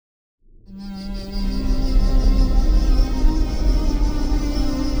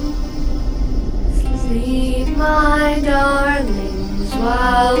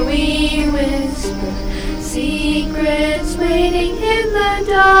we whisper secrets waiting in the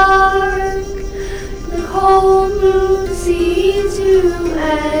dark. The whole moon sees you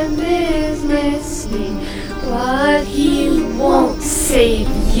and is listening, but he won't save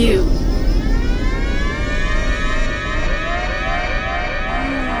you.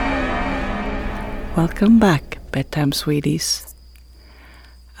 Welcome back, bedtime sweeties.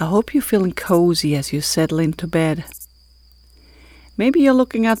 I hope you're feeling cozy as you settle into bed. Maybe you're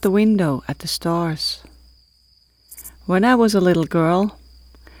looking out the window at the stars. When I was a little girl,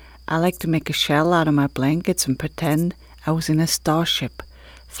 I liked to make a shell out of my blankets and pretend I was in a starship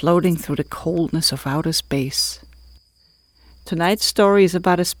floating through the coldness of outer space. Tonight's story is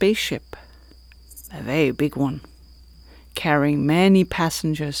about a spaceship, a very big one, carrying many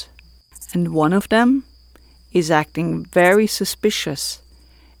passengers, and one of them is acting very suspicious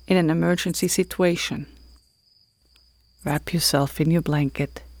in an emergency situation. Wrap yourself in your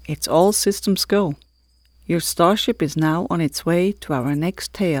blanket. It's all systems go. Your starship is now on its way to our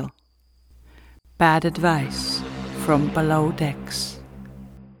next tale. Bad advice from Below Decks.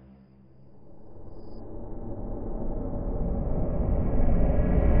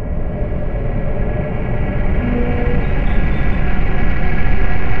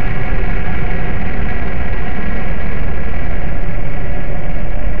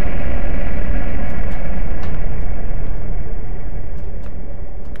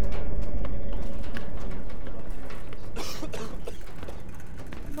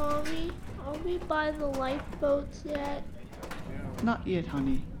 Mommy, are we by the lifeboats yet? Not yet,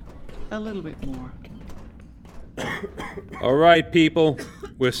 honey. A little bit more. All right, people.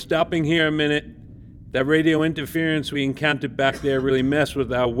 We're stopping here a minute. That radio interference we encountered back there really messed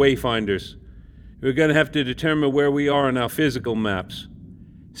with our wayfinders. We're going to have to determine where we are on our physical maps.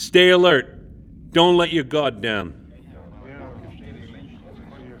 Stay alert. Don't let your guard down.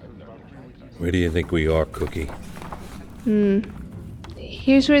 Where do you think we are, Cookie?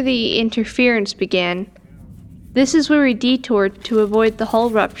 Here's where the interference began. This is where we detoured to avoid the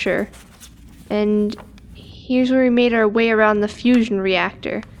hull rupture. And here's where we made our way around the fusion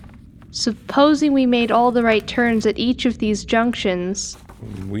reactor. Supposing we made all the right turns at each of these junctions.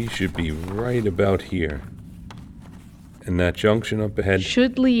 We should be right about here. And that junction up ahead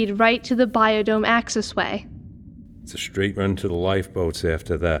Should lead right to the biodome accessway. It's a straight run to the lifeboats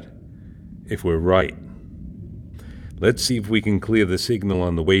after that. If we're right. Let's see if we can clear the signal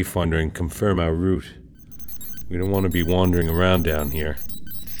on the wayfinder and confirm our route. We don't want to be wandering around down here.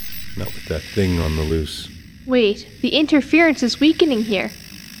 Not with that thing on the loose. Wait, the interference is weakening here.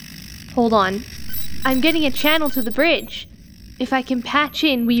 Hold on. I'm getting a channel to the bridge. If I can patch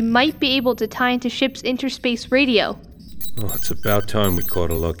in, we might be able to tie into ship's interspace radio. Oh, it's about time we caught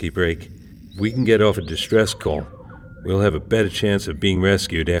a lucky break. If we can get off a distress call, we'll have a better chance of being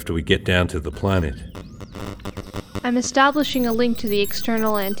rescued after we get down to the planet. I'm establishing a link to the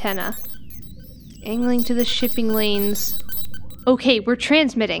external antenna. Angling to the shipping lanes. Okay, we're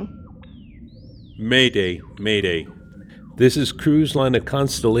transmitting. Mayday, Mayday. This is cruise liner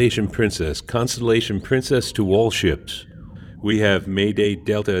Constellation Princess. Constellation Princess to all ships. We have Mayday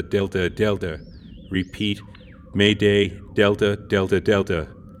Delta Delta Delta. Repeat, Mayday Delta Delta Delta.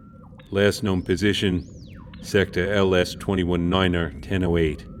 Last known position, Sector LS 219er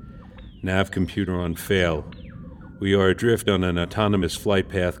 1008. Nav computer on fail. We are adrift on an autonomous flight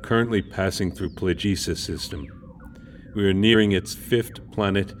path currently passing through Plagiaus system. We are nearing its fifth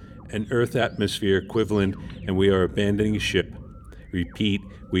planet, an Earth atmosphere equivalent, and we are abandoning ship. Repeat,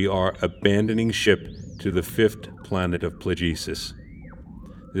 we are abandoning ship to the fifth planet of Plagiaus.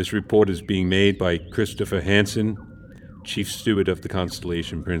 This report is being made by Christopher Hansen, Chief Steward of the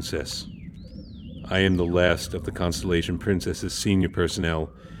Constellation Princess. I am the last of the Constellation Princess's senior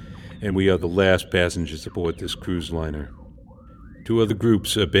personnel, and we are the last passengers aboard this cruise liner. Two other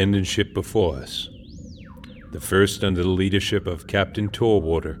groups abandoned ship before us. The first under the leadership of Captain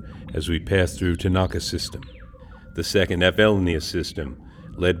Torwater as we pass through Tanaka system. The second at Velnia system,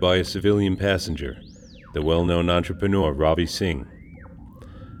 led by a civilian passenger, the well-known entrepreneur Ravi Singh.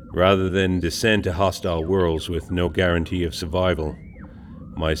 Rather than descend to hostile worlds with no guarantee of survival,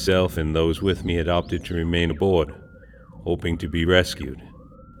 myself and those with me had opted to remain aboard, hoping to be rescued.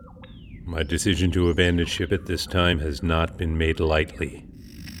 My decision to abandon ship at this time has not been made lightly.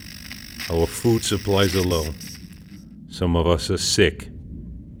 Our food supplies are low. Some of us are sick,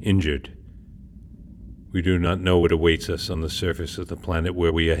 injured. We do not know what awaits us on the surface of the planet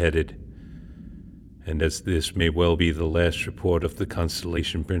where we are headed. And as this may well be the last report of the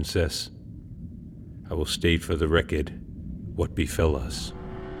Constellation Princess, I will state for the record what befell us.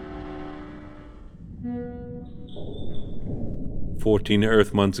 14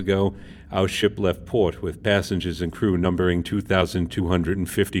 Earth months ago, our ship left port with passengers and crew numbering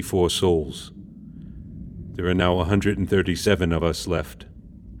 2,254 souls. There are now 137 of us left.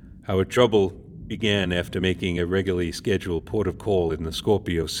 Our trouble began after making a regularly scheduled port of call in the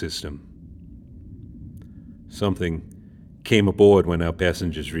Scorpio system. Something came aboard when our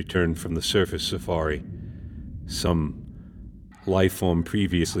passengers returned from the surface safari. Some life form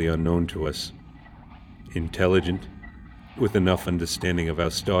previously unknown to us. Intelligent, with enough understanding of our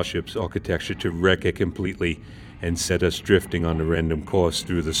starship's architecture to wreck it completely and set us drifting on a random course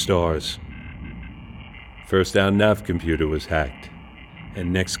through the stars. First, our nav computer was hacked,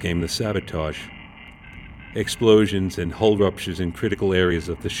 and next came the sabotage. Explosions and hull ruptures in critical areas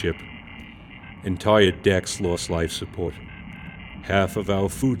of the ship. Entire decks lost life support. Half of our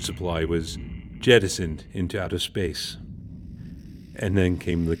food supply was jettisoned into outer space. And then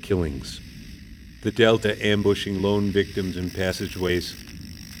came the killings. The Delta ambushing lone victims in passageways,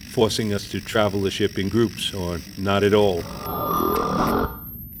 forcing us to travel the ship in groups or not at all.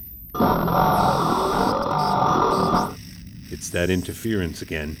 It's that interference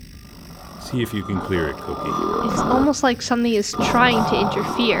again. See if you can clear it, Cookie. It's almost like something is trying to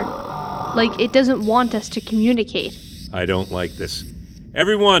interfere. Like it doesn't want us to communicate. I don't like this.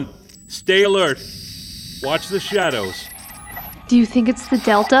 Everyone, stay alert. Watch the shadows. Do you think it's the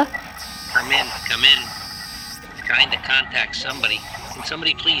Delta? Come in. Trying to contact somebody. Can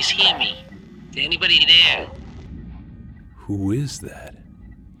somebody please hear me? Is anybody there? Who is that?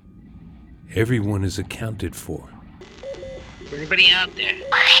 Everyone is accounted for. Is anybody out there?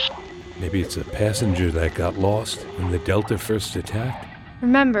 Maybe it's a passenger that got lost when the Delta first attacked?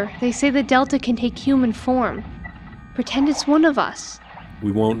 Remember, they say the Delta can take human form. Pretend it's one of us.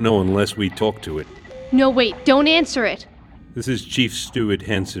 We won't know unless we talk to it. No, wait, don't answer it. This is Chief Stewart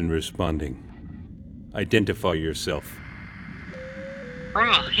Hansen responding. Identify yourself.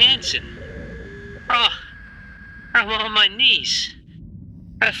 Oh, Hansen. Oh, I'm on my knees.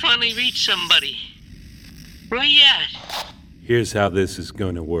 I finally reached somebody. Where you at? Here's how this is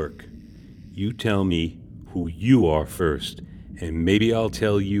going to work. You tell me who you are first, and maybe I'll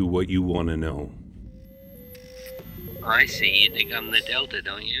tell you what you want to know. Oh, I see. You think I'm the Delta,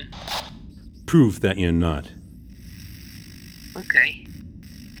 don't you? Prove that you're not. Okay.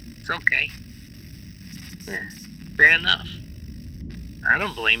 It's okay. Yeah, fair enough. I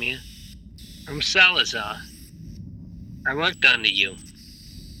don't blame you. I'm Salazar. I worked under you.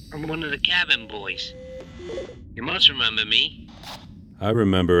 I'm one of the cabin boys. You must remember me. I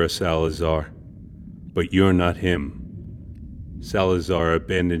remember a Salazar, but you're not him. Salazar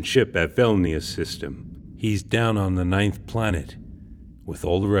abandoned ship at Velnia's system. He's down on the 9th planet, with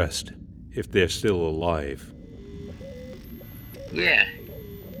all the rest, if they're still alive. Yeah,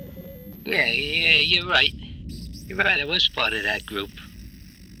 you're right. You're right, I was part of that group.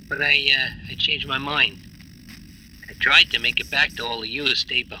 But I changed my mind. I tried to make it back to all of you who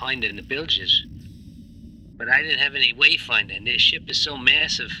stayed behind in the bilges. But I didn't have any wayfinder, and this ship is so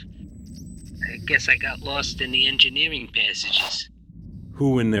massive. I guess I got lost in the engineering passages.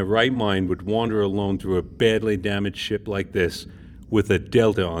 Who in their right mind would wander alone through a badly damaged ship like this, with a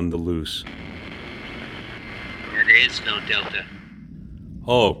Delta on the loose? Yeah, there is no Delta.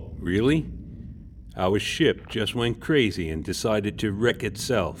 Oh, really? Our ship just went crazy and decided to wreck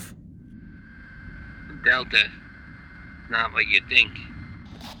itself. Delta. Not what you think.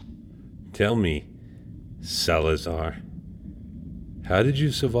 Tell me, Salazar, how did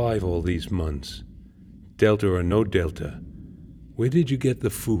you survive all these months? Delta or no Delta, where did you get the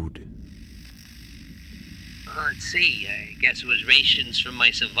food? Let's see, I guess it was rations from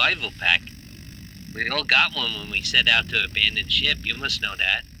my survival pack. We all got one when we set out to abandon ship, you must know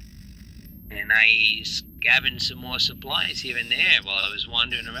that. And I scavenged some more supplies here and there while I was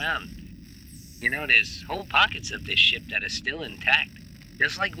wandering around. You know, there's whole pockets of this ship that are still intact,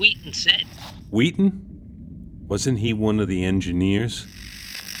 just like Wheaton said. Wheaton? Wasn't he one of the engineers?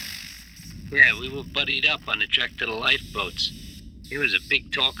 Yeah, we were buddied up on the trek to the lifeboats. He was a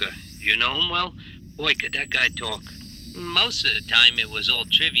big talker. You know him well? Boy, could that guy talk. Most of the time it was all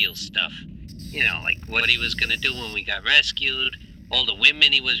trivial stuff. You know, like what he was gonna do when we got rescued, all the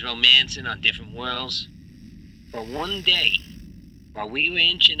women he was romancing on different worlds. But one day, while we were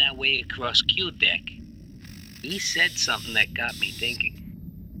inching our way across Q-Deck, he said something that got me thinking.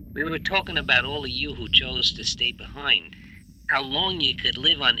 We were talking about all of you who chose to stay behind, how long you could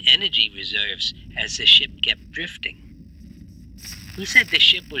live on energy reserves as the ship kept drifting. He said the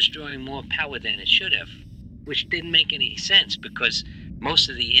ship was drawing more power than it should have, which didn't make any sense because most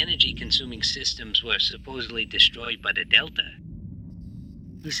of the energy-consuming systems were supposedly destroyed by the Delta.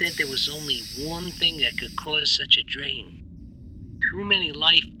 He said there was only one thing that could cause such a drain. too many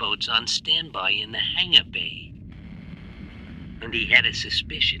lifeboats on standby in the hangar bay. And he had a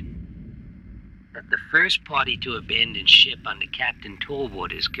suspicion that the first party to abandon ship under Captain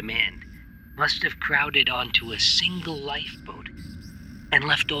Tallwater's command must have crowded onto a single lifeboat and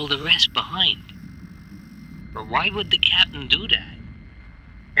left all the rest behind. But why would the captain do that?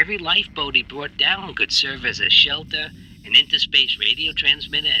 Every lifeboat he brought down could serve as a shelter, an interspace radio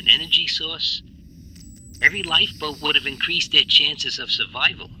transmitter, an energy source. Every lifeboat would have increased their chances of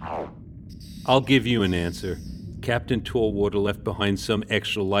survival. I'll give you an answer. Captain Tallwater left behind some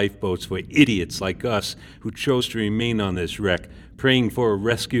extra lifeboats for idiots like us who chose to remain on this wreck, praying for a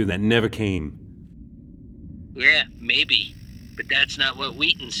rescue that never came. Yeah, maybe. But that's not what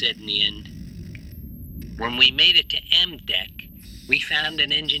Wheaton said in the end. When we made it to M deck, we found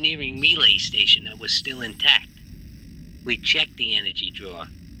an engineering relay station that was still intact. We checked the energy drawer.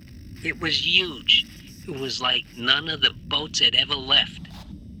 It was huge. It was like none of the boats had ever left.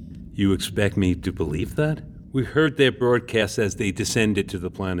 You expect me to believe that? We heard their broadcast as they descended to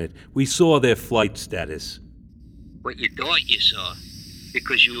the planet. We saw their flight status. What you thought you saw,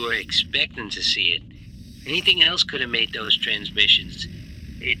 because you were expecting to see it. Anything else could have made those transmissions.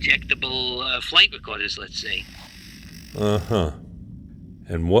 Ejectable flight recorders, let's say. Uh-huh.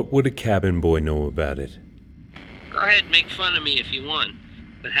 And what would a cabin boy know about it? Go ahead, make fun of me if you want.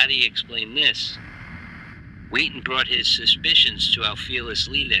 But how do you explain this? Wheaton brought his suspicions to our fearless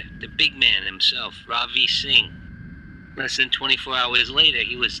leader, the big man himself, Ravi Singh. Less than 24 hours later,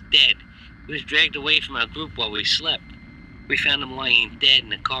 he was dead. He was dragged away from our group while we slept. We found him lying dead in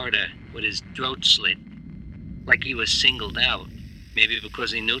the corridor with his throat slit. Like he was singled out. Maybe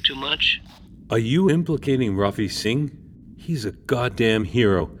because he knew too much? Are you implicating Ravi Singh? He's a goddamn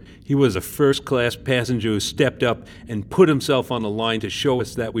hero. He was a first-class passenger who stepped up and put himself on the line to show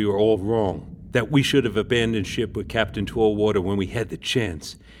us that we were all wrong. That we should have abandoned ship with Captain Tallwater when we had the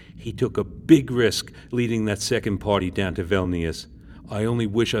chance. He took a big risk leading that second party down to Vilnius. I only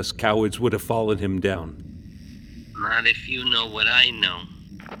wish us cowards would have followed him down. Not if you know what I know.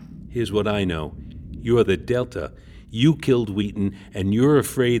 Here's what I know. You're the Delta. You killed Wheaton, and you're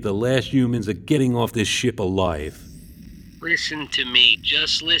afraid the last humans are getting off this ship alive. Listen to me,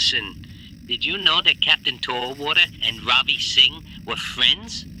 just listen. Did you know that Captain Tallwater and Ravi Singh were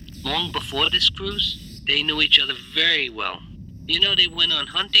friends? Long before this cruise, they knew each other very well. You know they went on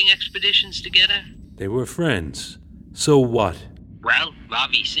hunting expeditions together? They were friends. So what? Well,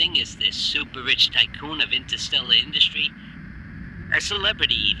 Ravi Singh is this super rich tycoon of interstellar industry. A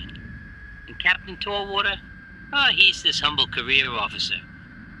celebrity even. And Captain Tallwater? Oh, he's this humble career officer.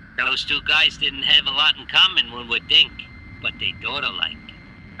 Those two guys didn't have a lot in common, one would think, but they daughter-like.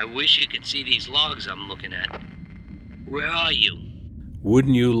 I wish you could see these logs I'm looking at. Where are you?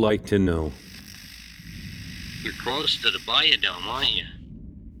 Wouldn't you like to know? You're close to the biodome, aren't you?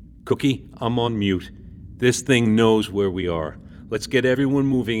 Cookie, I'm on mute. This thing knows where we are. Let's get everyone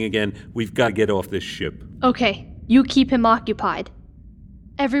moving again. We've got to get off this ship. Okay, you keep him occupied.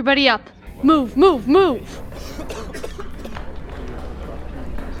 Everybody up. Move, move, move!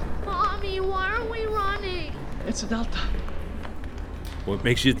 Mommy, why are we running? It's a Delta. What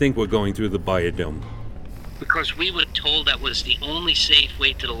makes you think we're going through the biodome? Because we were told that was the only safe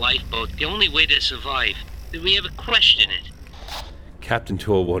way to the lifeboat, the only way to survive. Did we ever question it? Captain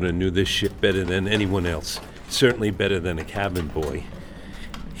Tallwater knew this ship better than anyone else. Certainly better than a cabin boy.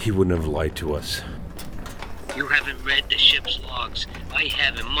 He wouldn't have lied to us. You haven't read the ship's logs. I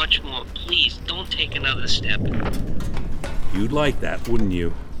haven't. Much more. Please, don't take another step. You'd like that, wouldn't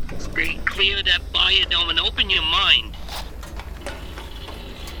you? Stay clear of that biodome and open your mind.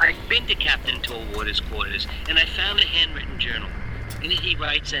 I've been to Captain Tallwater's quarters, and I found a handwritten journal. In it he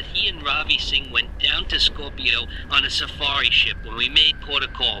writes that he and Ravi Singh went down to Scorpio on a safari ship when we made port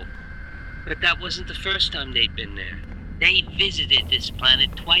of call. But that wasn't the first time they'd been there. They visited this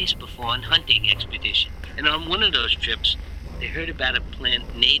planet twice before on hunting expedition, and on one of those trips, they heard about a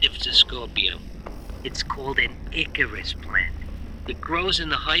plant native to Scorpio. It's called an Icarus plant. It grows in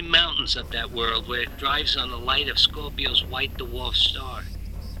the high mountains of that world where it thrives on the light of Scorpio's white dwarf star.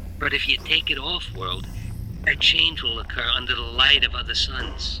 But if you take it off-world, a change will occur under the light of other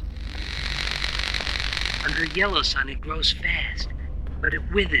suns. Under the yellow sun, it grows fast, but it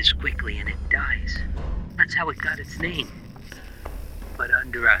withers quickly and it dies. That's how it got its name. But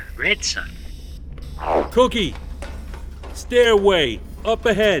under a red sun... Cookie! Stairway! Up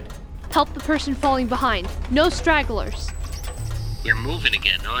ahead! Help the person falling behind. No stragglers. You're moving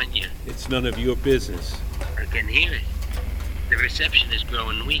again, aren't you? It's none of your business. I can hear it. The reception is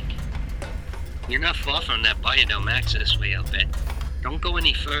growing weak. You're not far from that biodome access way, I'll bet. Don't go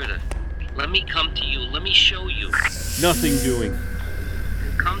any further. Let me come to you. Let me show you. Nothing doing.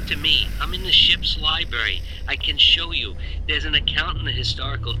 Come to me. I'm in the ship's library. I can show you. There's an account in the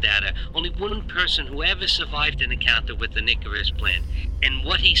historical data. Only one person who ever survived an encounter with the Icarus plant. And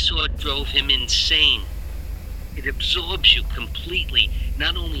what he saw drove him insane. It absorbs you completely.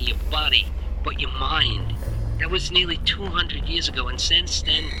 Not only your body, but your mind. That was nearly 200 years ago, and since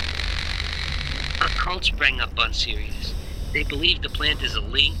then, a cult sprang up on Sirius. They believe the plant is a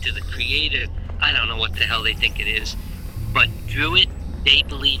link to the creator. I don't know what the hell they think it is. But through it, they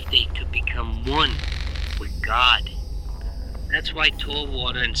believe they could become one with God. That's why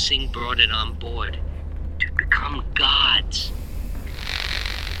Tallwater and Singh brought it on board. To become gods.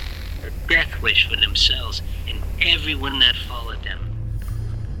 A death wish for themselves and everyone that followed them.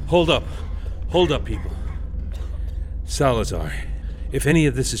 Hold up, people. Salazar, if any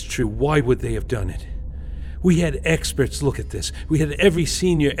of this is true, why would they have done it? We had experts look at this. We had every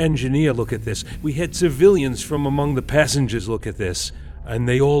senior engineer look at this. We had civilians from among the passengers look at this. And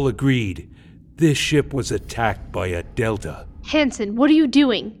they all agreed. This ship was attacked by a Delta. Hansen, what are you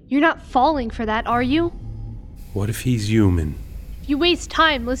doing? You're not falling for that, are you? What if he's human? If you waste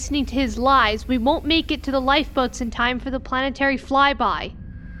time listening to his lies, we won't make it to the lifeboats in time for the planetary flyby.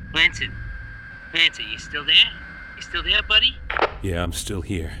 Hansen, you still there? You still there, buddy? Yeah, I'm still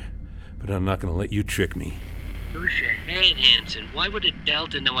here. But I'm not going to let you trick me. Use your head, Hansen. Why would a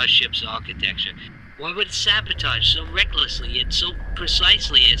Delta know our ship's architecture? Why would it sabotage so recklessly yet so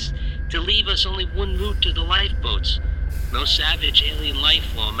precisely as to leave us only one route to the lifeboats? No savage alien life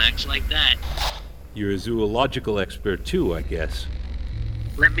form acts like that. You're a zoological expert too, I guess.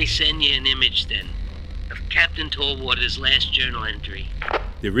 Let me send you an image then, of Captain Tallwater's last journal entry.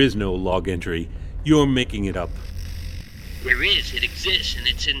 There is no log entry. You're making it up. There is, it exists, and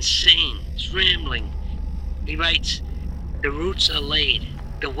it's insane. It's rambling. He writes, "The routes are laid.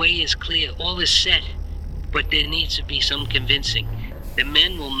 The way is clear, all is set, but there needs to be some convincing. The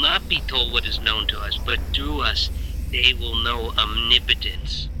men will not be told what is known to us, but through us, they will know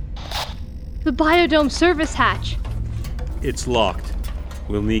omnipotence." The biodome service hatch. It's locked.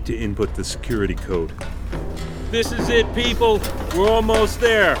 We'll need to input the security code. This is it, people. We're almost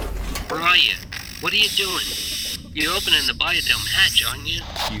there. Where are you? What are you doing? You're opening the biodome hatch, aren't you?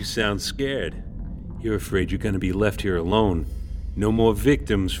 You sound scared. You're afraid you're going to be left here alone. No more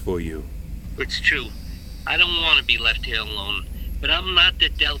victims for you. It's true. I don't want to be left here alone. But I'm not the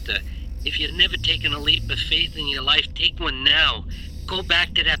Delta. If you've never taken a leap of faith in your life, take one now. Go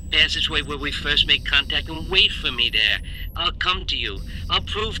back to that passageway where we first made contact and wait for me there. I'll come to you. I'll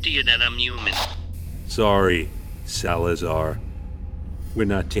prove to you that I'm human. Sorry, Salazar. We're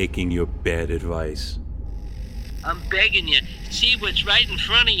not taking your bad advice. I'm begging you. See what's right in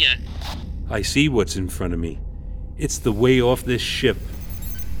front of you. I see what's in front of me. It's the way off this ship.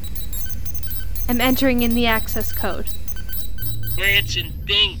 I'm entering in the access code. Hansen,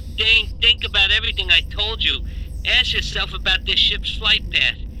 think about everything I told you. Ask yourself about this ship's flight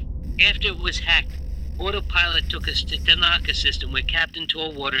path. After it was hacked, autopilot took us to Tanaka system where Captain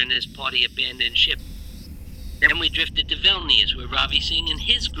Tallwater and his party abandoned ship. Then we drifted to Velnius where Ravi Singh and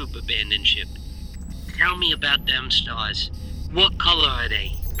his group abandoned ship. Tell me about them stars. What color are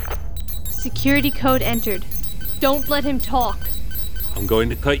they? Security code entered. Don't let him talk. I'm going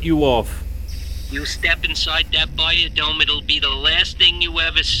to cut you off. You step inside that biodome, it'll be the last thing you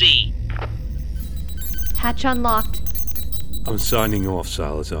ever see. Hatch unlocked. I'm signing off,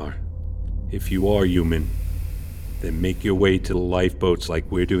 Salazar. If you are human, then make your way to the lifeboats like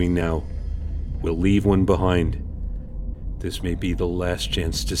we're doing now. We'll leave one behind. This may be the last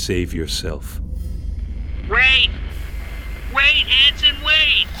chance to save yourself. Wait! Wait, Hansen,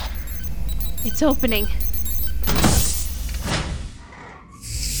 wait! It's opening.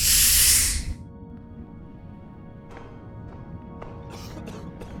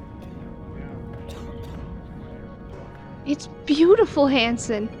 It's beautiful,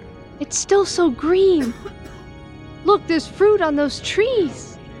 Hansen. It's still so green. Look, there's fruit on those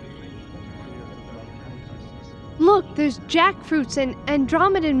trees. Look, there's jackfruits and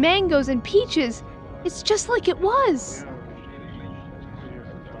Andromedan mangoes and peaches. It's just like it was.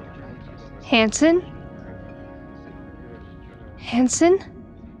 Hansen? Hansen?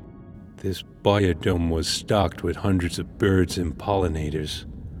 This biodome was stocked with hundreds of birds and pollinators.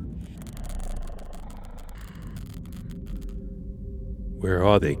 Where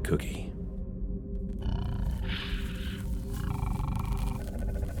are they, Cookie?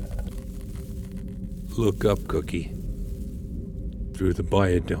 Look up, Cookie. Through the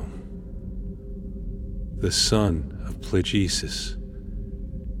biodome. The son of Plagiaus.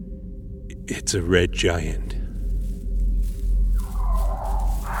 It's a red giant.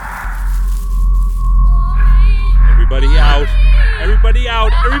 Everybody out! Everybody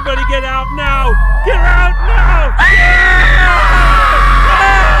out! Everybody get out now! Get out now!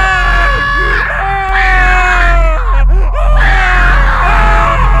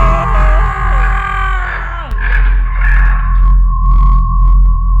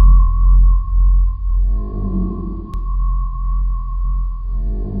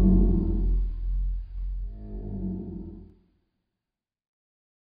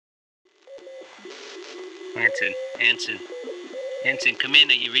 Hanson, come in.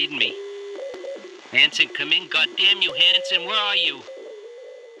 Are you reading me? Hanson, come in. God damn you, Hanson. Where are you?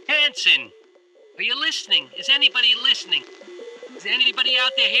 Hanson! Are you listening? Is anybody listening? Is anybody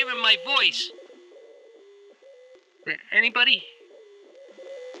out there hearing my voice? Anybody?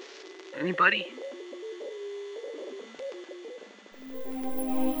 Anybody?